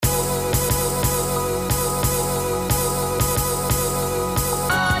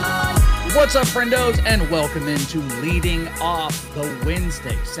What's up, friendos, and welcome into Leading Off the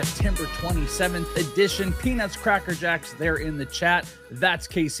Wednesday, September 27th edition. Peanuts, Cracker Jacks, they're in the chat. That's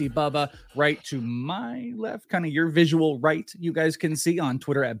Casey Bubba. Right to my left, kind of your visual right, you guys can see on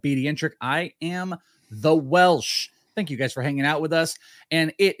Twitter at BDintric. I am the Welsh. Thank you guys for hanging out with us.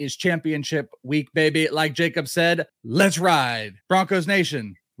 And it is championship week, baby. Like Jacob said, let's ride. Broncos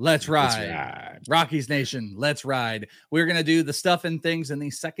Nation, let's ride. Rockies Nation, let's ride. We're going to do the stuff and things in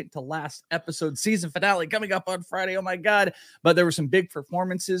the second to last episode, season finale coming up on Friday. Oh my God. But there were some big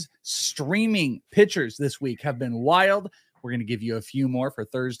performances. Streaming pitchers this week have been wild. We're going to give you a few more for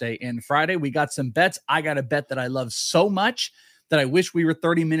Thursday and Friday. We got some bets. I got a bet that I love so much that I wish we were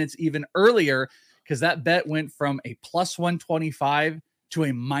 30 minutes even earlier, because that bet went from a plus 125 to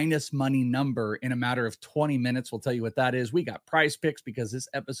a minus money number in a matter of 20 minutes. We'll tell you what that is. We got Prize Picks because this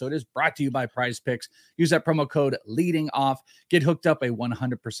episode is brought to you by Prize Picks. Use that promo code Leading Off. Get hooked up a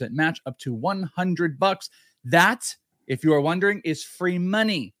 100% match up to $100. That, if you are wondering, is free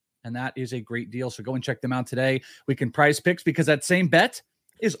money. And that is a great deal. So go and check them out today. We can Prize Picks because that same bet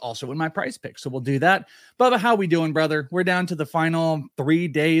is also in my Prize Picks. So we'll do that. Bubba, how we doing, brother? We're down to the final 3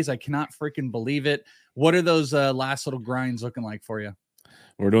 days. I cannot freaking believe it. What are those last little grinds looking like for you?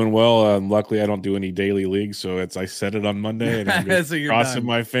 We're doing well. Luckily, I don't do any daily leagues, so I set it on Monday, and I'm crossing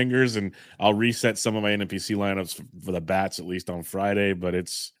my fingers, and I'll reset some of my NPC lineups for the bats at least on Friday. But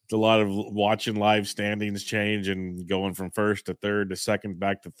it's a lot of watching live standings change and going from first to third to second,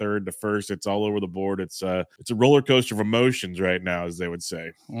 back to third to first. It's all over the board. It's a roller coaster of emotions right now, as they would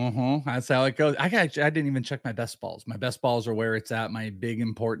say. That's how it goes. I didn't even check my best balls. My best balls are where it's at. My big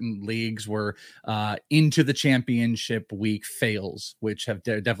important leagues were into the championship week fails, which have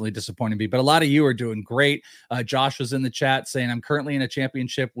definitely disappointed me. But a lot of you are doing great. Josh was in the chat saying I'm currently in a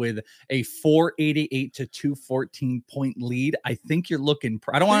championship with a 488 to 214 point lead. I think you're looking.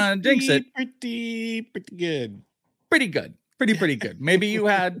 I don't want to jinx it. Pretty good. Pretty good. Maybe you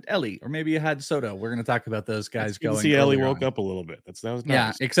had Ellie, or maybe you had Soto. We're going to talk about those guys going. See, Ellie woke up a little bit. That was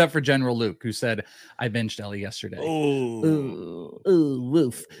nice. Yeah, except for General Luke, who said I benched Ellie yesterday. Ooh,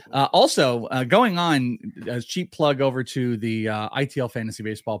 woof. Also, going on a cheap plug over to the ITL Fantasy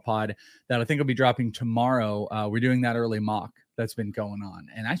Baseball Pod that I think will be dropping tomorrow. We're doing that early mock that's been going on,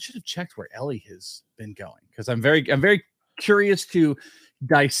 and I should have checked where Ellie has been going, because I'm very curious to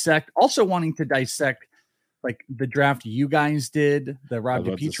dissect. Also, wanting to dissect like the draft you guys did, the Rob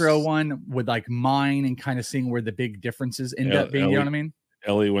DiPietro one, with like mine, and kind of seeing where the big differences end up being. You know what I mean?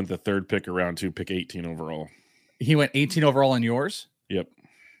 Ellie went the third pick of round 2, pick 18 overall. He went 18 overall in yours? Yep.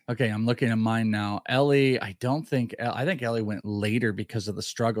 Okay, I'm looking at mine now. Ellie, I think Ellie went later because of the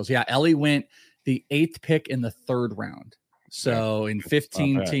struggles. Yeah, Ellie went the 8th pick in the 3rd round. So in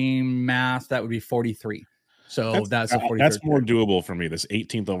 15 team math, that would be 43. So that's a 43rd. That's more doable for me. This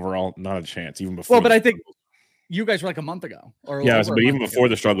 18th overall, not a chance, even before. Well, but I think you guys were like a month ago. But even before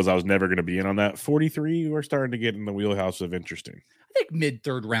the struggles, I was never going to be in on that. 43, we're starting to get in the wheelhouse of interesting. I think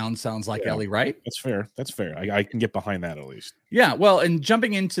mid-3rd round sounds like Ellie, right? That's fair. I can get behind that at least. Yeah, well, and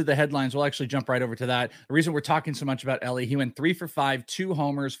jumping into the headlines, we'll actually jump right over to that. The reason we're talking so much about Ellie, he went 3 for 5, 2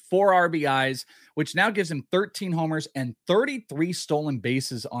 homers, 4 RBIs, which now gives him 13 homers and 33 stolen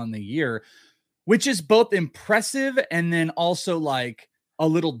bases on the year, which is both impressive and then also like a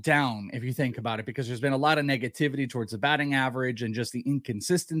little down if you think about it, because there's been a lot of negativity towards the batting average and just the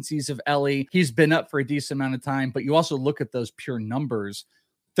inconsistencies of Ellie. He's been up for a decent amount of time, but you also look at those pure numbers.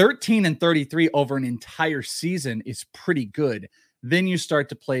 13 and 33 over an entire season is pretty good. Then you start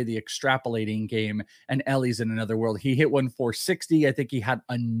to play the extrapolating game, and Ellie's in another world. He hit 460. I think he had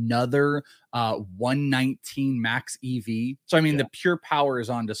another 119 max EV. So, I mean, the pure power is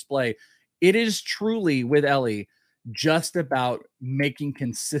on display. It is truly, with Ellie, just about making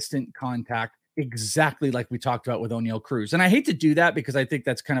consistent contact, exactly like we talked about with O'Neal Cruz. And I hate to do that, because I think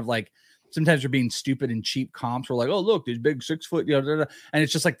that's kind of like, sometimes we're being stupid and cheap comps. We're like, oh, look, these big 6 foot, and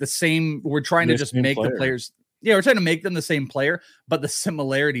it's just like the same. We're trying to just make the players. Yeah, we're trying to make them the same player, but the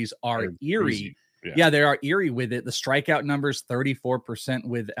similarities are eerie. Yeah, they are eerie with it. The strikeout numbers, 34%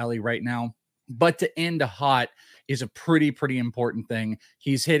 with Ellie right now. But to end hot is a pretty important thing.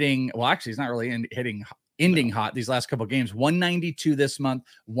 He's hitting, well, actually, he's not really ending hot these last couple of games. 192 this month,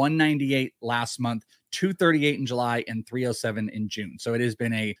 198 last month, 238 in July, and 307 in June. So it has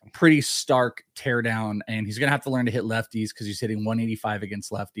been a pretty stark teardown, and he's going to have to learn to hit lefties because he's hitting 185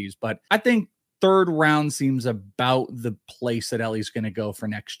 against lefties. But I think 3rd round seems about the place that Ellie's going to go for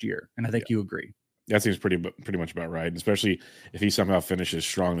next year. And I think you agree. That seems pretty much about right, especially if he somehow finishes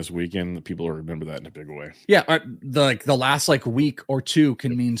strong this weekend. People will remember that in a big way. Yeah, the last week or two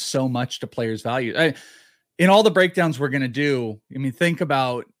can mean so much to players' value. In all the breakdowns we're going to do, I mean, think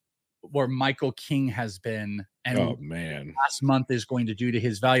about where Michael King has been, and oh man, last month is going to do to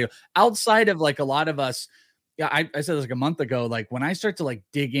his value. Outside of like a lot of us, yeah, I said this like a month ago. Like when I start to like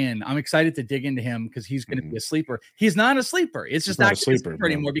dig in, I'm excited to dig into him because he's going to be a sleeper. He's not a sleeper. It's just not a sleeper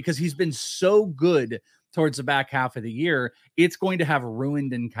anymore because he's been so good towards the back half of the year. It's going to have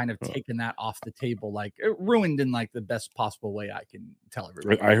ruined and kind of taken that off the table, like ruined in like the best possible way I can tell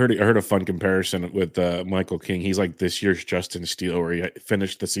everybody. I heard a fun comparison with Michael King. He's like this year's Justin Steele, where he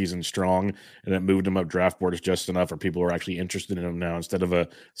finished the season strong and it moved him up draft boards just enough where people are actually interested in him now. Instead of a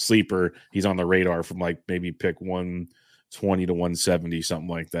sleeper, he's on the radar from like maybe pick 120 to 170, something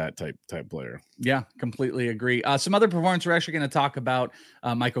like that type player. Yeah, completely agree. Some other performance, we're actually going to talk about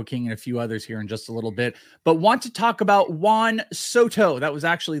Michael King and a few others here in just a little bit, but want to talk about Juan Soto. That was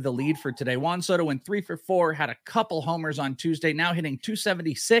actually the lead for today. Juan Soto went 3 for 4, had a couple homers on Tuesday, now hitting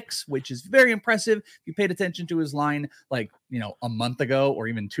 276, which is very impressive. If you paid attention to his line, like, a month ago or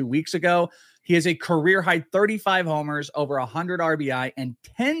even 2 weeks ago, he has a career high 35 homers, over 100 RBI, and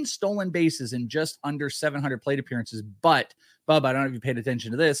 10 stolen bases in just under 700 plate appearances. But, Bub, I don't know if you paid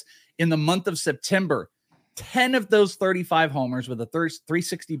attention to this. In the month of September, 10 of those 35 homers with a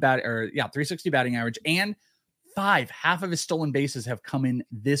 360 batting average, and half of his stolen bases have come in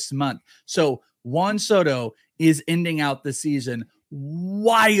this month. So Juan Soto is ending out the season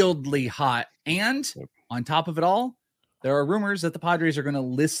wildly hot. And on top of it all, there are rumors that the Padres are going to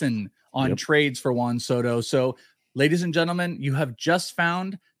listen on trades for Juan Soto. So, ladies and gentlemen, you have just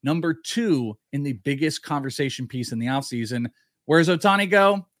found number 2 in the biggest conversation piece in the offseason. Where's Ohtani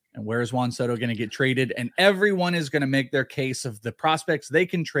go? And where's Juan Soto going to get traded? And everyone is going to make their case of the prospects they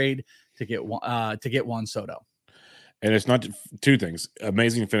can trade to get Juan Soto. And it's not 2 things.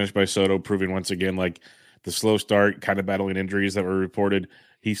 Amazing finish by Soto, proving once again, like the slow start, kind of battling injuries that were reported.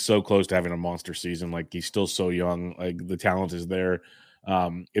 He's so close to having a monster season. Like, he's still so young. Like, the talent is there.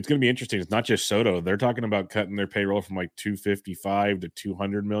 It's going to be interesting. It's not just Soto. They're talking about cutting their payroll from like 255 to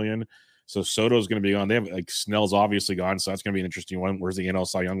 200 million. So Soto's going to be gone. They have like Snell's obviously gone. So that's going to be an interesting one. Where's the NL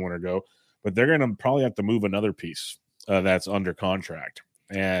Cy Young winner go? But they're going to probably have to move another piece that's under contract.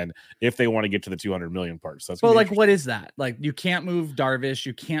 And if they want to get to the 200 million part, so that's what is that? Like, you can't move Darvish,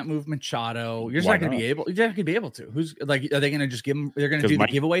 you can't move Machado. You're just not going to be able. You're not going to be able to. Who's like? Are they going to just give them? They're going to do the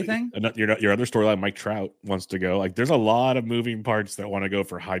giveaway thing. Your other storyline, Mike Trout wants to go. Like, there's a lot of moving parts that want to go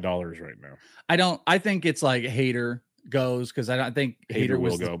for high dollars right now. I think it's like Hader goes, because I don't think Hader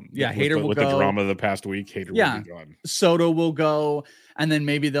will go. Hader will go. With the drama of the past week, Hader will be gone. Soto will go, and then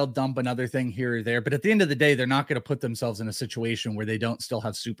maybe they'll dump another thing here or there. But at the end of the day, they're not going to put themselves in a situation where they don't still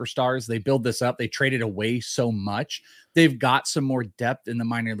have superstars. They build this up. They traded away so much. They've got some more depth in the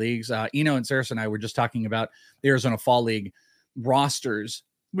minor leagues. Eno and Sarah and I were just talking about the Arizona Fall League rosters,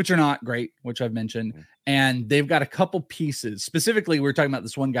 which are not great, which I've mentioned. And they've got a couple pieces. Specifically, we're talking about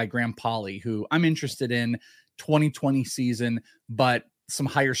this one guy, Graham Pauley, who I'm interested in 2020 season, but some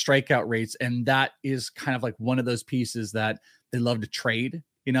higher strikeout rates. And that is kind of like one of those pieces that they love to trade,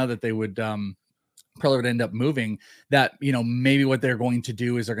 that they would probably would end up moving, that, maybe what they're going to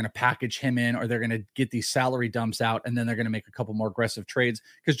do is they're going to package him in, or they're going to get these salary dumps out, and then they're going to make a couple more aggressive trades,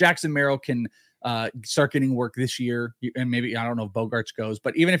 because Jackson Merrill can start getting work this year. And maybe, I don't know if Bogarts goes,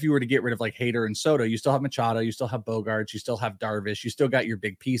 but even if you were to get rid of like Hader and Soto, you still have Machado, you still have Bogarts, you still have Darvish, you still got your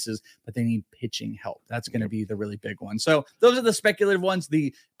big pieces, but they need pitching help. That's going to be the really big one. So those are the speculative ones.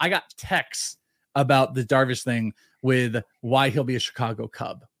 I got texts about the Darvish thing with why he'll be a Chicago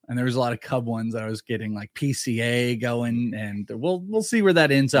Cub. And there was a lot of Cub ones that I was getting, like PCA going, and we'll see where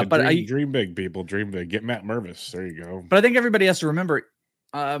that ends up. But dream big, people, dream big. Get Matt Mervis. There you go. But I think everybody has to remember,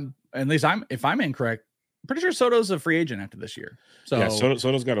 at least if I'm incorrect, I'm pretty sure Soto's a free agent after this year. So yeah,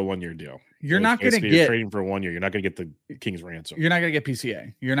 Soto's got a 1-year deal. You're not going to get trading for 1 year. You're not going to get the King's ransom. You're not going to get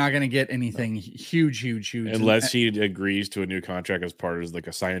PCA. You're not going to get anything huge, unless he agrees to a new contract as part of like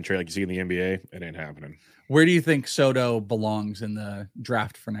a sign and trade, like you see in the NBA. It ain't happening. Where do you think Soto belongs in the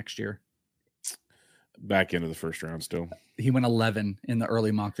draft for next year? Back into the first round still. He went 11 in the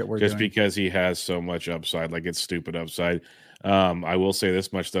early mock that we're just doing. Because he has so much upside. Like, it's stupid upside. I will say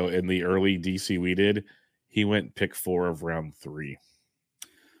this much, though. In the early DC we did, he went pick 4 of round 3.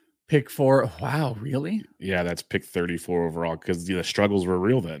 Pick 4. Wow, really? Yeah, that's pick 34 overall, because the struggles were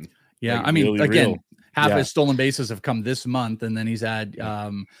real then. Yeah, like, I mean, really again, real. Half his stolen bases have come this month, and then he's had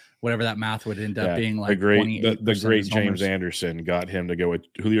whatever that math would end up being, like the great James Anderson got him to go with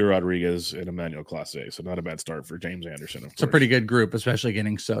Julio Rodriguez and Emmanuel Clase. So not a bad start for James Anderson. It's a pretty good group, especially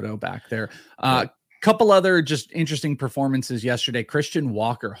getting Soto back there. Couple other just interesting performances yesterday. Christian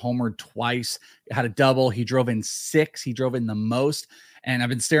Walker homered twice, had a double. He drove in 6. He drove in the most. And I've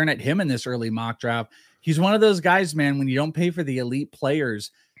been staring at him in this early mock draft. He's one of those guys, man, when you don't pay for the elite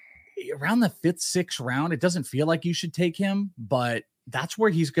players, around the 5th, 6th round, it doesn't feel like you should take him, but that's where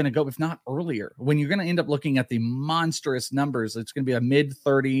he's going to go, if not earlier. When you're going to end up looking at the monstrous numbers, it's going to be a mid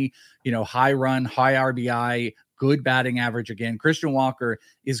 30, high run, high RBI, good batting average. Again, Christian Walker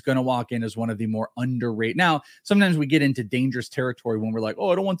is going to walk in as one of the more underrated. Now, sometimes we get into dangerous territory when we're like,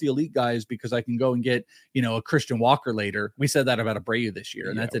 oh, I don't want the elite guys because I can go and get, a Christian Walker later. We said that about Abreu this year,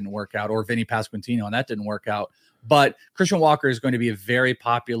 and that didn't work out, or Vinny Pasquantino, and that didn't work out. But Christian Walker is going to be a very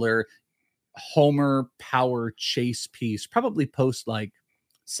popular homer power chase piece, probably post like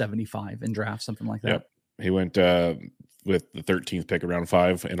 75 in draft, something like that. Yep. He went with the 13th pick around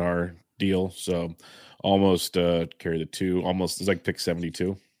 5 in our deal. So almost carry the 2, almost it's like pick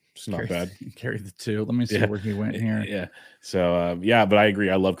 72. It's not bad. Carry the 2. Let me see where he went here. Yeah. So but I agree.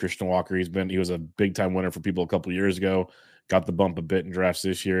 I love Christian Walker. He was a big time winner for people a couple of years ago. Got the bump a bit in drafts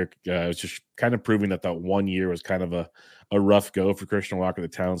this year. It's just kind of proving that 1 year was kind of a rough go for Christian Walker. The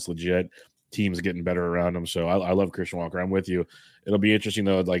talent's legit. Teams getting better around him. So I love Christian Walker. I'm with you. It'll be interesting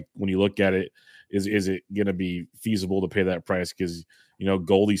though. Like when you look at it, is it going to be feasible to pay that price? Because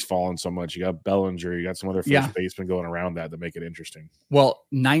Goldie's fallen so much. You got Bellinger. You got some other first baseman going around that make it interesting. Well,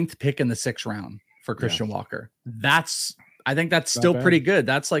 9th pick in the 6th round for Christian Walker. I think that's still pretty good.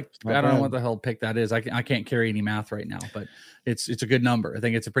 That's like, I don't know what the hell pick that is. I can't carry any math right now, but it's a good number. I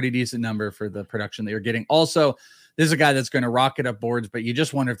think it's a pretty decent number for the production that you're getting. Also, this is a guy that's going to rocket up boards, but you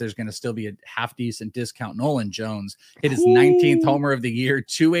just wonder if there's going to still be a half decent discount. Nolan Jones hit his 19th homer of the year,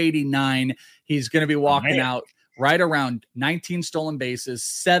 289. He's going to be walking out right around 19 stolen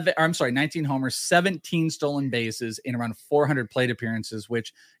bases, 19 homers, 17 stolen bases in around 400 plate appearances,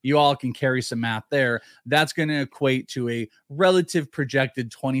 which you all can carry some math there. That's going to equate to a relative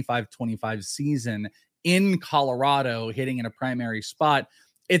projected 25-25 season in Colorado, hitting in a primary spot.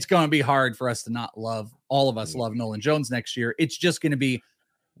 It's going to be hard for us to not love, all of us love Nolan Jones next year. It's just going to be,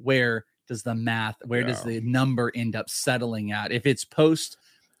 where does the number end up settling at? If it's post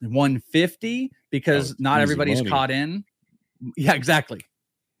 150, because not everybody's caught in. Yeah, exactly.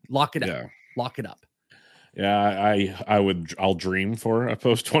 Lock it up. Lock it up. Yeah, I'll dream for a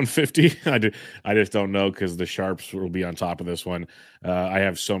post 150. I just don't know, because the sharps will be on top of this one. I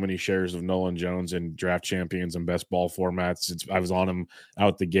have so many shares of Nolan Jones in draft champions and best ball formats. I was on him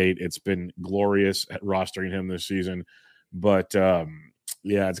out the gate. It's been glorious at rostering him this season, but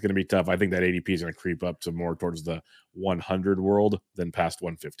it's going to be tough. I think that ADP is going to creep up to more towards the 100 world than past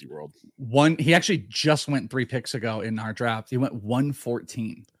 150 world. He actually just went 3 picks ago in our draft. He went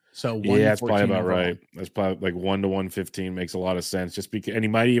 114. So that's probably about right. That's probably like 1 to 115 makes a lot of sense. Just because, and he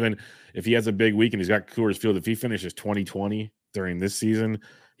might even, if he has a big week and he's got Coors Field, if he finishes 2020 during this season,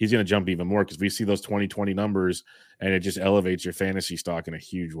 he's going to jump even more, because we see those 2020 numbers and it just elevates your fantasy stock in a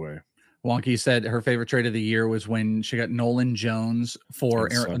huge way. Wonky said her favorite trade of the year was when she got Nolan Jones for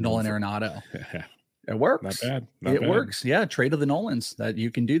Nolan Arenado. It works. Not bad. It works. Yeah. Trade of the Nolans, that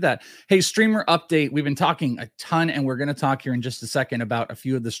you can do that. Hey, streamer update. We've been talking a ton, and we're going to talk here in just a second about a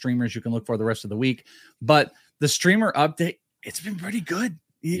few of the streamers you can look for the rest of the week. But the streamer update, it's been pretty good.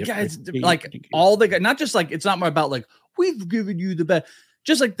 You guys, like all the guys, not just like, it's not more about like, we've given you the best,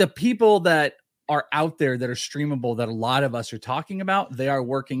 just like the people that are out there that are streamable, that a lot of us are talking about, they are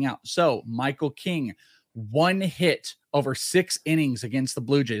working out. So Michael King, 1 hit over 6 innings against the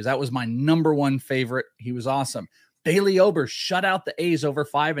Blue Jays. That was my number 1 favorite. He was awesome. Bailey Ober shut out the A's over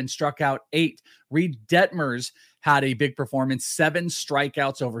 5 and struck out 8. Reed Detmers had a big performance, 7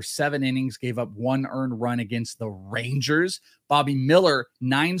 strikeouts over 7 innings, gave up 1 earned run against the Rangers. Bobby Miller,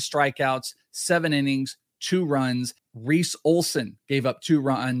 9 strikeouts, 7 innings, 2 runs. Reese Olson gave up 2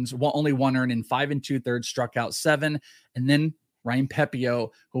 runs, only 1 earned in 5 2/3, struck out 7. And then Ryan Pepio,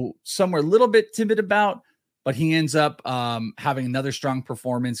 who some were a little bit timid about, but he ends up having another strong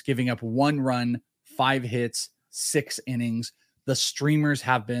performance, giving up 1 run, 5 hits, 6 innings. The streamers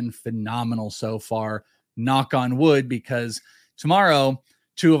have been phenomenal so far. Knock on wood, because tomorrow,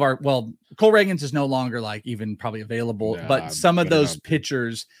 2 of our, Cole Reagans is no longer like even probably available, but some of those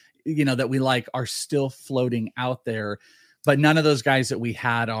pitchers, that we like are still floating out there, but none of those guys that we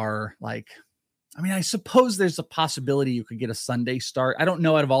had are like, I mean, I suppose there's a possibility you could get a Sunday start. I don't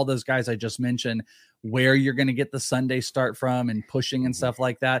know, out of all those guys I just mentioned, where you're going to get the Sunday start from and pushing and stuff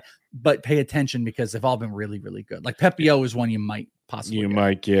like that, but pay attention, because they've all been really, really good. Like Pepio is one you might possibly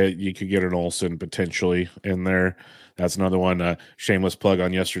you could get an Olsen potentially in there. That's another one. Shameless plug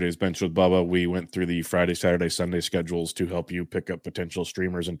on yesterday's Bench with Bubba. We went through the Friday, Saturday, Sunday schedules to help you pick up potential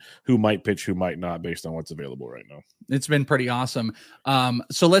streamers and who might pitch, who might not, based on what's available right now. It's been pretty awesome.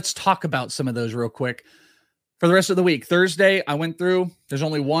 So let's talk about some of those real quick. For the rest of the week, Thursday, I went through. There's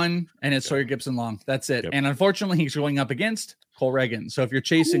only one, and it's Sawyer Gipson-Long. That's it. Yep. And unfortunately, he's going up against Cole Reagan. So if you're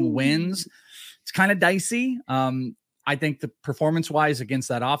chasing wins, it's kind of dicey. I think the performance-wise against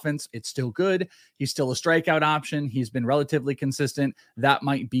that offense, it's still good. He's still a strikeout option. He's been relatively consistent. That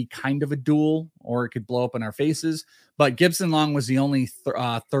might be kind of a duel, or it could blow up in our faces. But Gipson-Long was the only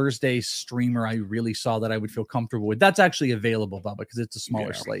Thursday streamer I really saw that I would feel comfortable with. That's actually available, Bubba, because it's a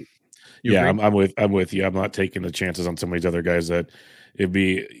smaller slate. I'm with you. I'm not taking the chances on some of these other guys that it'd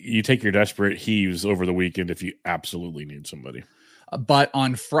be, you take your desperate heaves over the weekend if you absolutely need somebody. But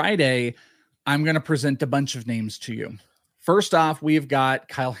on Friday, I'm going to present a bunch of names to you. First off, we've got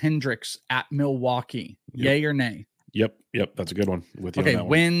Kyle Hendricks at Milwaukee. Yay or nay? Yep. That's a good one. With you on that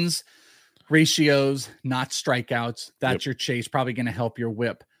wins, ratios, not strikeouts. That's your chase. Probably going to help your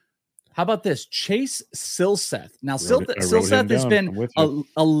whip. How about this? Chase Silseth. Now, Silseth has been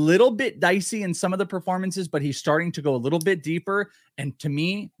a little bit dicey in some of the performances, but he's starting to go a little bit deeper. And to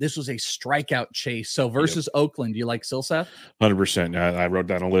me, this was a strikeout chase. So versus Oakland, do you like Silseth? 100%. I wrote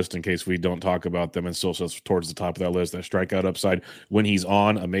down a list in case we don't talk about them, and Silseth's towards the top of that list. That strikeout upside when he's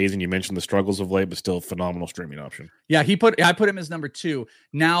on, amazing. You mentioned the struggles of late, but still a phenomenal streaming option. Yeah, I put him as number 2.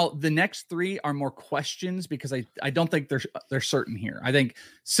 Now the next 3 are more questions because I don't think they're certain here. I think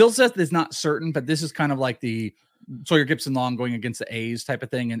Silseth is not certain, but this is kind of like the Sawyer Gipson-Long going against the A's type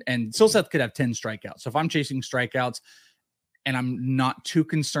of thing. And Silseth could have 10 strikeouts. So if I'm chasing strikeouts and I'm not too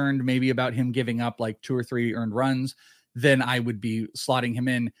concerned maybe about him giving up like 2 or 3 earned runs, then I would be slotting him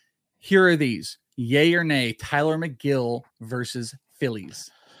in. Here are these. Yay or nay, Tyler McGill versus Phillies.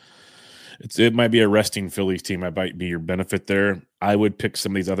 It might be a resting Phillies team. That might be your benefit there. I would pick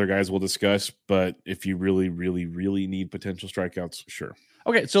some of these other guys we'll discuss, but if you really, really, really need potential strikeouts, sure.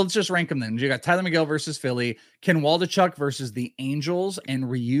 Okay, so let's just rank them then. You got Tyler McGill versus Philly, Ken Waldichuk versus the Angels,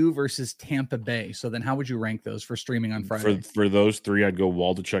 and Ryu versus Tampa Bay. So then how would you rank those for streaming on Friday? For those 3, I'd go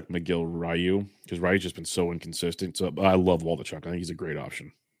Waldichuk, McGill, Ryu, because Ryu's just been so inconsistent. So I love Waldichuk. I think he's a great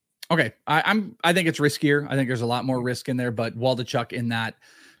option. Okay, I think it's riskier. I think there's a lot more risk in there, but Waldichuk in that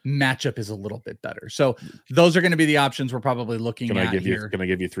matchup is a little bit better. So those are going to be the options we're probably looking at here. Can I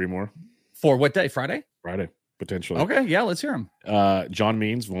give you 3 more? For what day? Friday? Friday. Potentially. Okay, yeah, let's hear him. John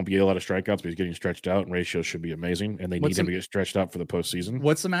Means won't be a lot of strikeouts, but he's getting stretched out, and ratios should be amazing. And they need him to get stretched out for the postseason.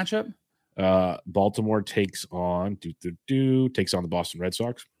 What's the matchup? Baltimore takes on the Boston Red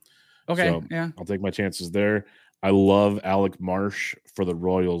Sox. Okay, so yeah, I'll take my chances there. I love Alec Marsh for the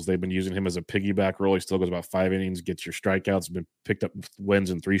Royals. They've been using him as a piggyback role. He still goes about 5 innings, gets your strikeouts, been picked up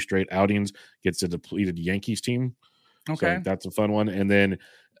wins in 3 straight outings, gets a depleted Yankees team. Okay, so that's a fun one. And then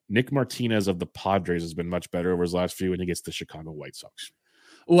Nick Martinez of the Padres has been much better over his last few when he gets the Chicago White Sox.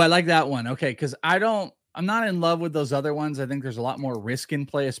 Oh, I like that one. Okay, because I'm not in love with those other ones. I think there's a lot more risk in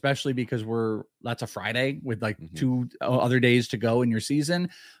play, especially because that's a Friday with like 2 other days to go in your season.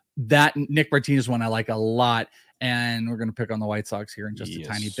 That Nick Martinez one I like a lot, and we're going to pick on the White Sox here in just a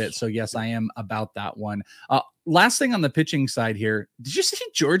tiny bit. So yes, I am about that one. Last thing on the pitching side here, did you see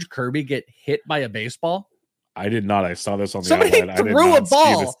George Kirby get hit by a baseball? I did not. I saw this on the Somebody outline. threw a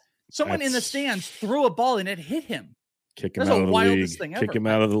ball. Someone in the stands threw a ball and it hit him. Kick him out of the league. Kick him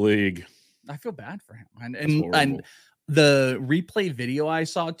out of the league. I feel bad for him. And the replay video I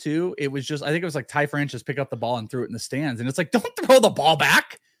saw too, it was just, I think it was like Ty Francis picked up the ball and threw it in the stands. And it's like, don't throw the ball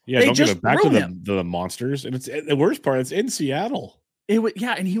back. Yeah, don't give it back to the monsters. And it's the worst part, it's in Seattle.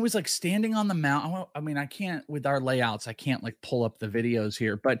 And he was like standing on the mound. I mean, I can't, with our layouts, I can't like pull up the videos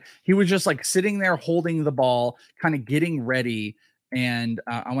here, but he was just like sitting there holding the ball, kind of getting ready. And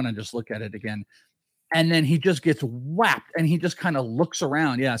I want to just look at it again. And then he just gets whacked and he just kind of looks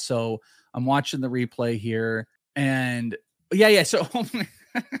around. Yeah. So I'm watching the replay here and yeah. So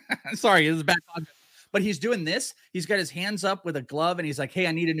sorry, this is bad. But he's doing this. He's got his hands up with a glove and he's like, hey,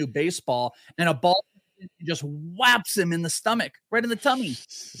 I need a new baseball. And a ball just whaps him in the stomach, right in the tummy.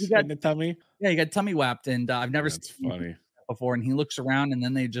 He got in the tummy. Yeah, he got tummy whapped, and I've never seen funny before. And he looks around, and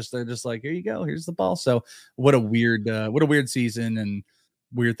then they're just like, here you go, here's the ball. So what a weird season and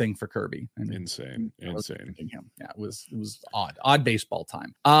weird thing for Kirby. I mean, insane. Yeah, it was odd baseball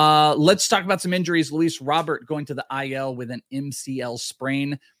time. Let's talk about some injuries. Luis Robert going to the IL with an MCL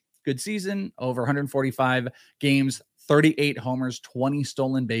sprain. Good season, over 145 games, 38 homers, 20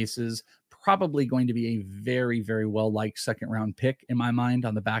 stolen bases. Probably going to be a very, very well-liked second-round pick in my mind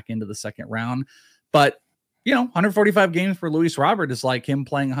on the back end of the second round. But, 145 games for Luis Robert is like him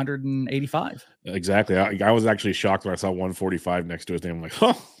playing 185. Exactly. I was actually shocked when I saw 145 next to his name. I'm like,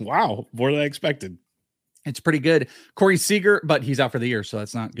 oh, wow, more than I expected. It's pretty good. Corey Seager, but he's out for the year, so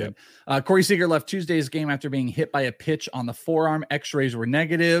that's not good. Corey Seager left Tuesday's game after being hit by a pitch on the forearm. X-rays were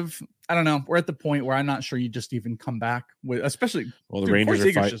negative. I don't know. We're at the point where I'm not sure you just even come back with, especially. Well, the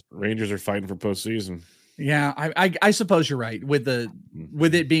Rangers are fighting for postseason. Yeah, I suppose you're right with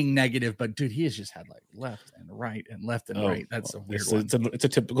it being negative, but dude, he has just had like left and right and left and right. That's a weird one. It's a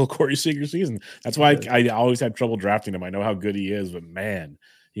typical Corey Seager season. That's why I always had trouble drafting him. I know how good he is, but man,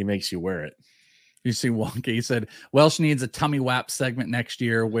 he makes you wear it. You see Wonky, he said Welsh needs a tummy whap segment next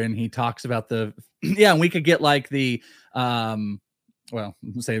year when he talks about the and we could get like the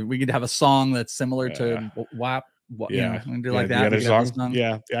say we could have a song that's similar to WAP. Do like that. Song.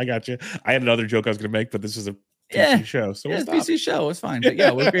 Yeah, I got you. I had another joke I was going to make, but this is a PC show, so it's PC show. It's fine. But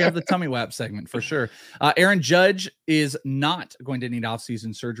yeah, we're going to have the tummy whap segment for sure. Aaron Judge is not going to need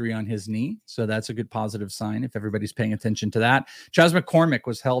off-season surgery on his knee, so that's a good positive sign if everybody's paying attention to that. Chas McCormick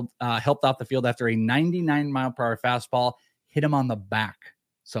was helped off the field after a 99-mile-per-hour fastball hit him on the back.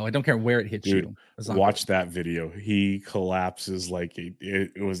 So I don't care where it hits you. Watch that video. He collapses like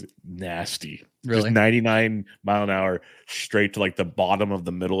it was nasty. Really? Just 99 mile an hour straight to like the bottom of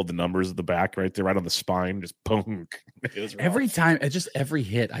the middle of the numbers of the back right there, right on the spine. Just boom. Every time, every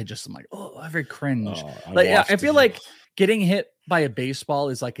hit, I'm like, oh, every cringe. I feel like getting hit by a baseball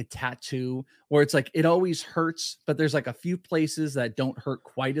is like a tattoo where it's like it always hurts, but there's like a few places that don't hurt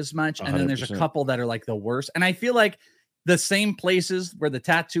quite as much. And 100%. Then there's a couple that are like the worst. And I feel like the same places where the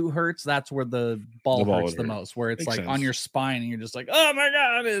tattoo hurts, that's where the ball hurts the most, where it's like on your spine and you're just like, oh my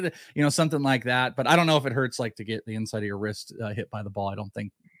God, something like that. But I don't know if it hurts like to get the inside of your wrist hit by the ball. I don't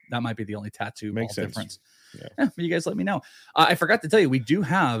think that might be the only tattoo ball difference. Yeah, you guys let me know. I forgot to tell you, we do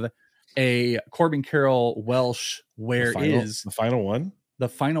have a Corbin Carroll Welsh. The final one? The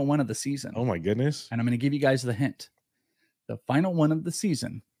final one of the season. Oh my goodness. And I'm going to give you guys the hint. The final one of the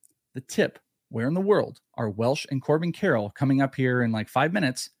season, the tip. Where in the world are Welsh and Corbin Carroll coming up here in like 5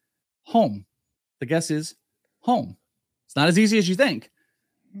 minutes? Home. The guess is home. It's not as easy as you think.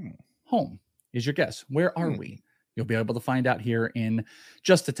 Home is your guess. Where are we? You'll be able to find out here in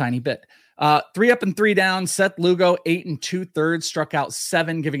just a tiny bit. 3 up and 3 down. Seth Lugo, 8 2/3, struck out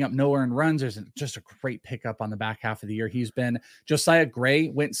 7, giving up no earned runs. There's just a great pickup on the back half of the year. He's been Josiah Gray,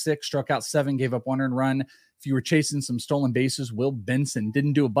 went 6, struck out 7, gave up 1 earned run. If you were chasing some stolen bases, Will Benson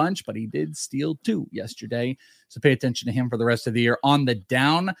didn't do a bunch, but he did steal 2 yesterday. So pay attention to him for the rest of the year. On the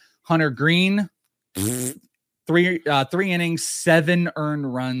down, Hunter Green, 3 innings, 7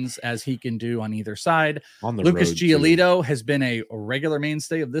 earned runs as he can do on either side. Lucas Giolito has been a regular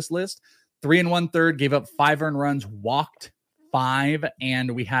mainstay of this list. 3 1/3, gave up 5 earned runs, walked 5.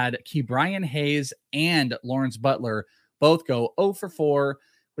 And we had Ke'Bryan Hayes and Lawrence Butler both go 0 for 4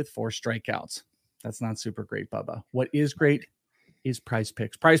 with 4 strikeouts. That's not super great, Bubba. What is great is Prize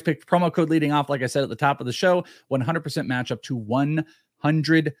Picks. Prize Picks promo code leading off, like I said at the top of the show, 100% match up to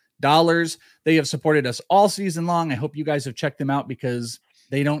 $100. They have supported us all season long. I hope you guys have checked them out because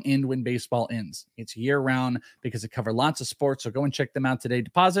they don't end when baseball ends. It's year round because they cover lots of sports. So go and check them out today.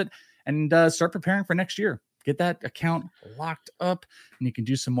 Deposit and start preparing for next year. Get that account locked up and you can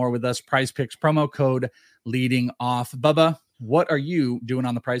do some more with us. Prize Picks promo code leading off. Bubba, what are you doing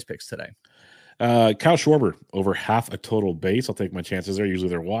on the Prize Picks today? Kyle Schwarber over half a total base. I'll take my chances there. Usually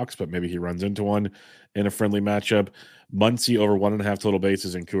they're walks, but maybe he runs into one in a friendly matchup. Muncy over 1.5 total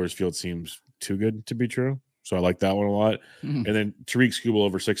bases in Coors Field seems too good to be true. So I like that one a lot. And then Tariq Skubal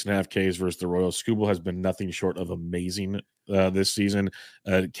over 6.5 Ks versus the Royals. Skubal has been nothing short of amazing this season.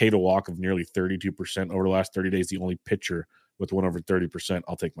 K to walk of nearly 32% over the last 30 days. The only pitcher with 1 over 30%.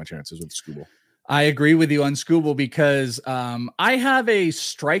 I'll take my chances with Skubal. I agree with you on Skubal because I have a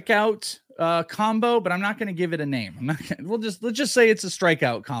strikeout combo, but I'm not going to give it a name. Let's just say it's a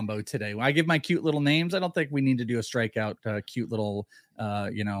strikeout combo today. When I give my cute little names, I don't think we need to do a strikeout cute little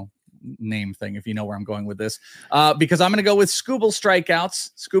name thing, if you know where I'm going with this. Because I'm going to go with Skubal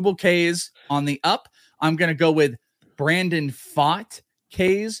strikeouts, Skubal Ks on the up. I'm going to go with Brandon Pfaadt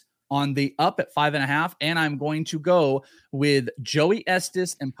Ks on the up at 5.5. And I'm going to go with Joey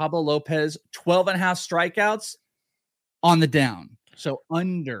Estes and Pablo Lopez, 12.5 strikeouts on the down. So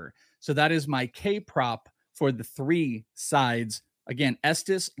under. So that is my K prop for the 3 sides. Again,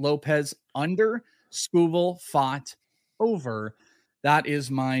 Estes, Lopez under, Skubal, Pfaadt over. That is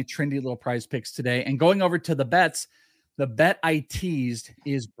my trendy little Prize Picks today. And going over to the bets, the bet I teased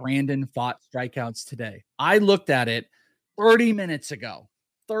is Brandon Pfaadt strikeouts today. I looked at it 30 minutes ago.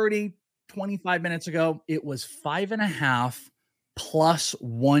 25 minutes ago, it was 5.5 plus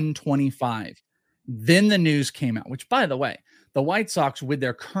 125. Then the news came out, which, by the way, the White Sox with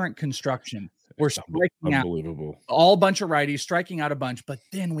their current construction We're striking out all bunch of righties, striking out a bunch. But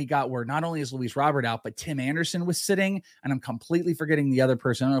then we got where not only is Luis Robert out, but Tim Anderson was sitting, and I'm completely forgetting the other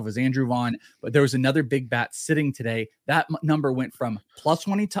person. I don't know if it was Andrew Vaughn, but there was another big bat sitting today. That number went from plus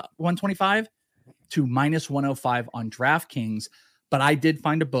 125 to minus 105 on DraftKings. But I did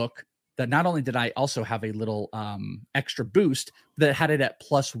find a book that not only did I also have a little extra boost that had it at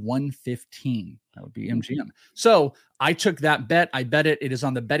plus 115. That would be MGM. So I took that bet. I bet it. It is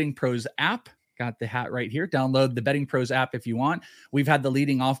on the Betting Pros app. Got the hat right here. Download the Betting Pros app if you want. We've had the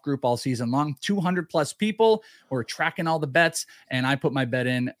leading off group all season long. 200 plus people. We're tracking all the bets, and I put my bet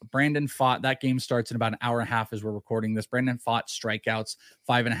in. Brandon Pfaadt. That game starts in about an hour and a half as we're recording this. Brandon Pfaadt strikeouts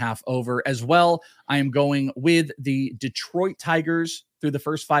 5.5 over as well. I am going with the Detroit Tigers through the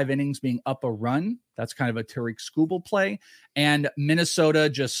first 5 innings being up a run. That's kind of a Tariq Skubal play. And Minnesota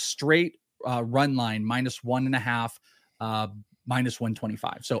just straight run line minus 1.5, minus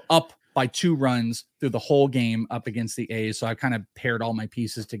 125. So up by 2 runs through the whole game up against the A's. So I kind of paired all my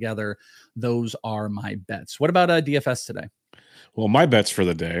pieces together. Those are my bets. What about DFS today? Well, my bets for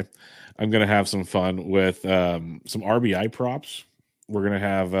the day, I'm going to have some fun with some RBI props. We're going to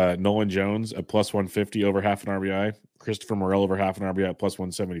have Nolan Jones at plus 150 over half an RBI, Christopher Morel over half an RBI at plus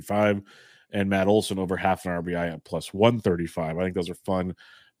 175, and Matt Olson over half an RBI at plus 135. I think those are fun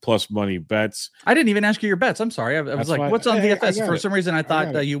plus money bets. I didn't even ask you your bets. I'm sorry. I was like, fine. What's on DFS? For some reason, I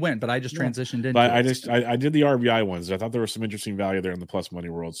thought you went, but I just transitioned into it. But I did the RBI ones. I thought there was some interesting value there in the plus money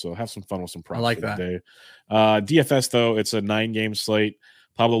world. So have some fun with some props. I like that. Day. DFS, though, it's a 9-game slate.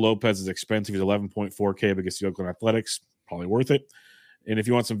 Pablo Lopez is expensive. He's 11.4K against the Oakland Athletics. Probably worth it. And if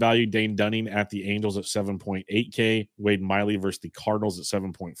you want some value, Dane Dunning at the Angels at 7.8K. Wade Miley versus the Cardinals at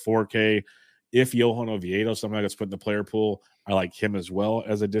 7.4K. If Johan Oviedo somehow gets put in the player pool, I like him as well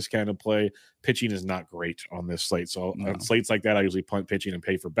as a discounted play. Pitching is not great on this slate. So on slates like that, I usually punt pitching and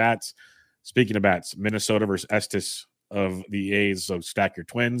pay for bats. Speaking of bats, Minnesota versus Estes of the A's. So stack your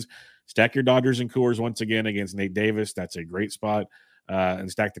Twins. Stack your Dodgers and Coors once again against Nate Davis. That's a great spot. And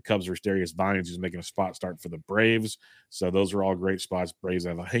stack the Cubs versus Darius Vines, who's making a spot start for the Braves. So those are all great spots. Braves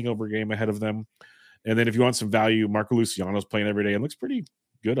have a hangover game ahead of them. And then if you want some value, Marco Luciano's playing every day and looks pretty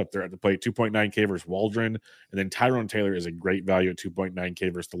good up there at the plate. 2.9K versus Waldron. And then Tyrone Taylor is a great value at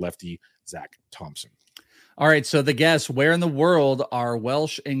 2.9K versus the lefty Zach Thompson. All right, so the guess, where in the world are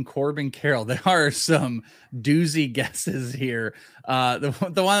Welsh and Corbin Carroll? There are some doozy guesses here. The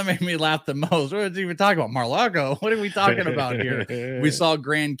one that made me laugh the most, what did we even talk about? Mar-a-Lago? What are we talking about here? We saw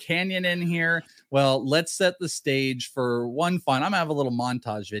Grand Canyon in here. Well, let's set the stage for one fun. I'm going to have a little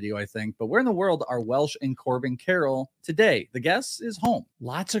montage video, I think. But where in the world are Welsh and Corbin Carroll today? The guess is home.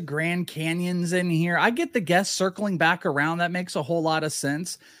 Lots of Grand Canyons in here. I get the guess circling back around. That makes a whole lot of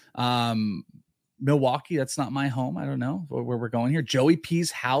sense. Milwaukee, that's not my home. I don't know where we're going here. Joey P's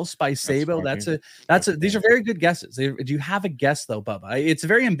house by Sabo. These are very good guesses. Do you have a guess though, Bubba? It's a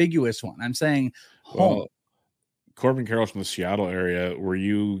very ambiguous one. I'm saying home. Well, Corbin Carroll from the Seattle area. Were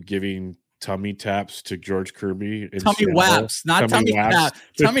you giving tummy taps to George Kirby? Tummy waps, not tummy taps.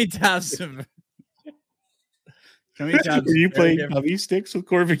 Tummy taps. Tummy taps. Were you playing tummy sticks with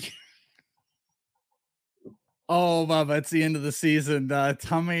Corbin? Oh, Bubba, it's the end of the season.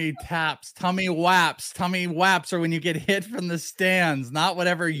 Tummy taps, tummy waps. Tummy waps are when you get hit from the stands, not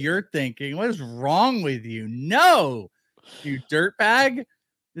whatever you're thinking. What is wrong with you? No, you dirtbag.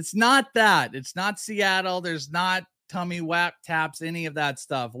 It's not that. It's not Seattle. There's not tummy wap taps, any of that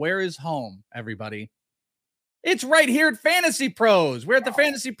stuff. Where is home, everybody? It's right here at Fantasy Pros. We're at the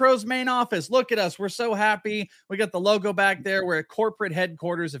Fantasy Pros main office. Look at us. We're so happy. We got the logo back there. We're at corporate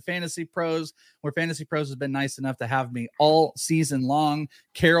headquarters of Fantasy Pros, where Fantasy Pros has been nice enough to have me all season long.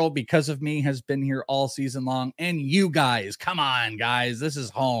 Carol, because of me, has been here all season long. And you guys, come on, guys. This is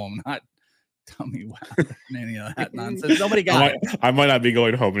home, not tummy wow, any of that nonsense. Nobody got it. I might not be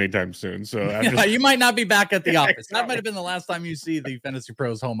going home anytime soon. So you might not be back at the office. That might have been the last time you see the Fantasy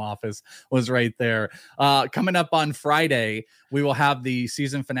Pros home office was right there. Coming up on Friday, we will have the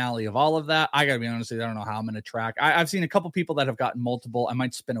season finale of all of that. I got to be honest, I don't know how I'm going to track. I've seen a couple people that have gotten multiple. I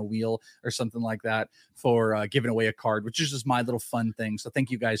might spin a wheel or something like that for giving away a card, which is just my little fun thing. So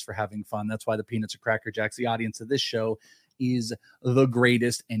thank you guys for having fun. That's why the Peanuts are Cracker Jacks, the audience of this show, is the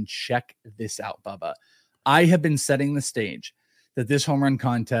greatest. And check this out, Bubba. I have been setting the stage that this home run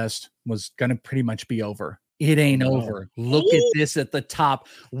contest was going to pretty much be over. It ain't over. Look at this at the top.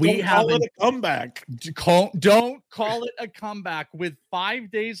 We have a comeback. Don't call it a comeback. With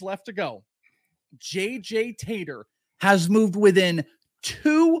 5 days left to go, JJ Tater has moved within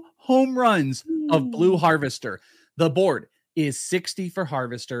 2 home runs of Blue Harvester. The board is 60 for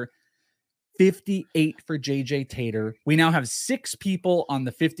Harvester. 58 for JJ Tater. We now have 6 people on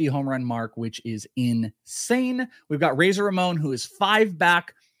the 50 home run mark, which is insane. We've got Razor Ramon, who is 5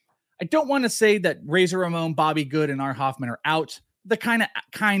 back. I don't want to say that Razor Ramon, Bobby Good, and R. Hoffman are out. They're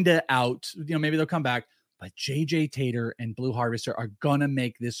kind of out. Maybe they'll come back. But JJ Tater and Blue Harvester are going to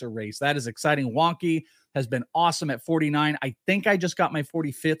make this a race. That is exciting. Wonky has been awesome at 49. I think I just got my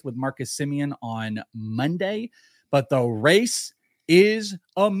 45th with Marcus Simeon on Monday. But the race is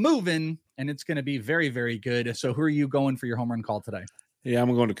a moving, and it's going to be very, very good. So who are you going for your home run call today? Yeah,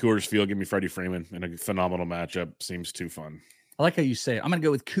 I'm going to Coors Field. Give me Freddie Freeman in a phenomenal matchup. Seems too fun. I like how you say it. I'm going to go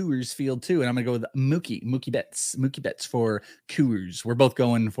with Coors Field too, and I'm going to go with Mookie Betts for Coors. We're both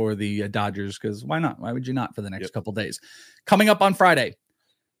going for the Dodgers because why not? Why would you not for the next couple days? Coming up on Friday,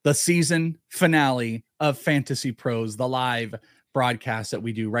 the season finale of Fantasy Pros, the live broadcast that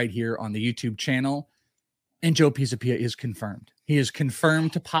we do right here on the YouTube channel. And Joe Pisapia is confirmed. He is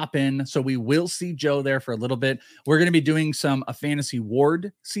confirmed to pop in. So we will see Joe there for a little bit. We're going to be doing a fantasy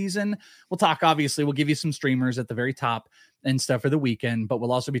ward season. We'll talk, obviously, we'll give you some streamers at the very top and stuff for the weekend, but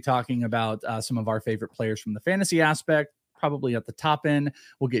we'll also be talking about some of our favorite players from the fantasy aspect, probably at the top end.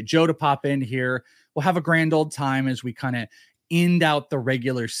 We'll get Joe to pop in here. We'll have a grand old time as we kind of end out the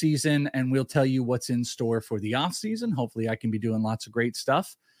regular season, and we'll tell you what's in store for the off season. Hopefully I can be doing lots of great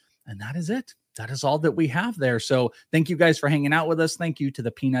stuff. And that is it. That is all that we have there. So thank you guys for hanging out with us. Thank you to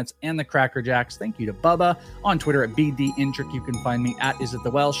the Peanuts and the Cracker Jacks. Thank you to Bubba on Twitter at BDintric. You can find me at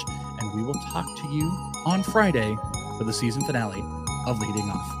IsItTheWelsh, and we will talk to you on Friday for the season finale of Leading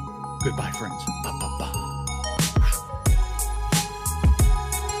Off. Goodbye, friends. Bye-bye.